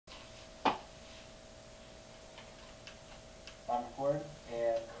record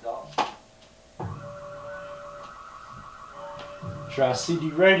and go. Tri-City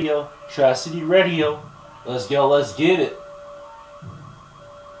Radio, Tri-City Radio. Let's go, let's get it.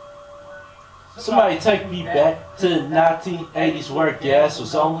 Somebody take me back to the 1980s where gas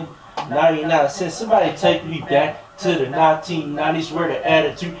was only 99 cents. Somebody take me back to the 1990s where the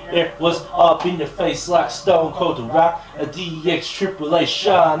attitude there was up in the face like Stone Cold The Rock, a DX, Triple A,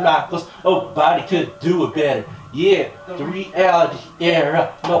 Shawn Michaels. Nobody could do it better. Yeah, the reality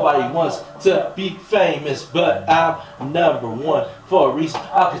era. Nobody wants to be famous, but I'm number one for a reason.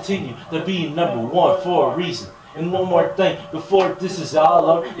 I'll continue to be number one for a reason. And one more thing, before this is all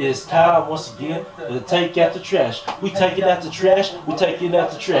over, it's time once again to take out the trash. We taking out the trash, we taking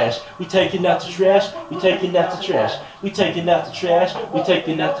out the trash. We taking out the trash, we taking out the trash. We taking out the trash, we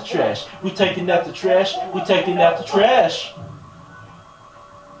taking out the trash. We taking out the trash, we taking out the trash.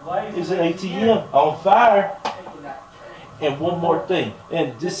 It's an ATM on fire. And one more thing,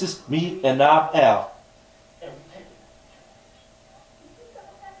 and this is me and I'm out.